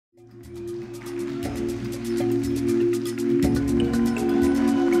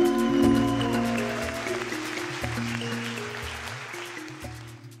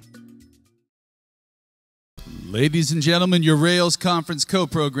Ladies and gentlemen, your Rails Conference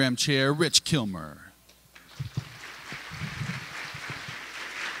co-program chair, Rich Kilmer.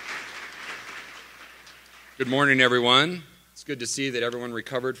 Good morning, everyone. It's good to see that everyone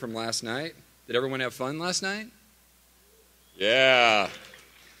recovered from last night. Did everyone have fun last night? Yeah.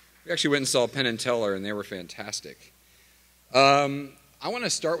 We actually went and saw Penn and Teller, and they were fantastic. I want to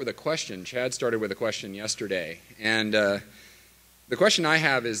start with a question. Chad started with a question yesterday, and the question I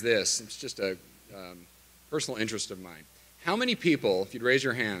have is this. It's just a personal interest of mine. How many people, if you'd raise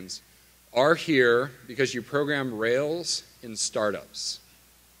your hands, are here because you program Rails in startups?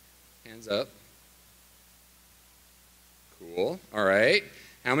 Hands up. Cool. All right.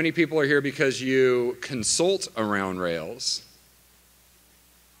 How many people are here because you consult around Rails?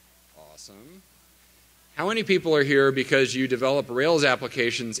 Awesome. How many people are here because you develop Rails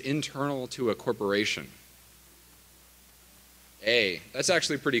applications internal to a corporation? Hey, that's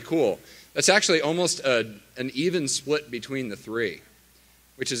actually pretty cool. That's actually almost an even split between the three,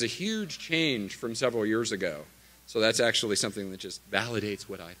 which is a huge change from several years ago. So that's actually something that just validates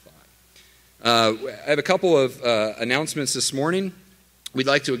what I thought. I have a couple of announcements this morning. We'd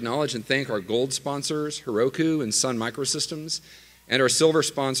like to acknowledge and thank our gold sponsors, Heroku and Sun Microsystems, and our silver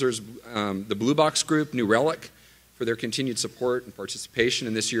sponsors, the Blue Box Group, New Relic, for their continued support and participation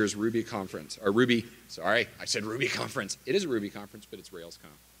in this year's Ruby conference. Sorry, I said Ruby conference. It is a Ruby conference, but it's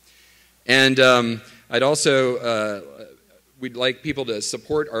RailsConf. And I'd also, we'd like people to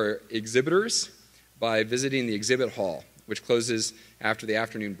support our exhibitors by visiting the exhibit hall, which closes after the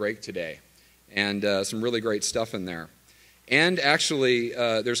afternoon break today. And some really great stuff in there. And actually,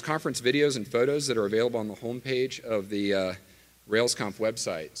 there's conference videos and photos that are available on the homepage of the RailsConf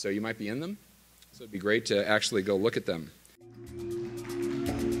website. So you might be in them. So it'd be great to actually go look at them.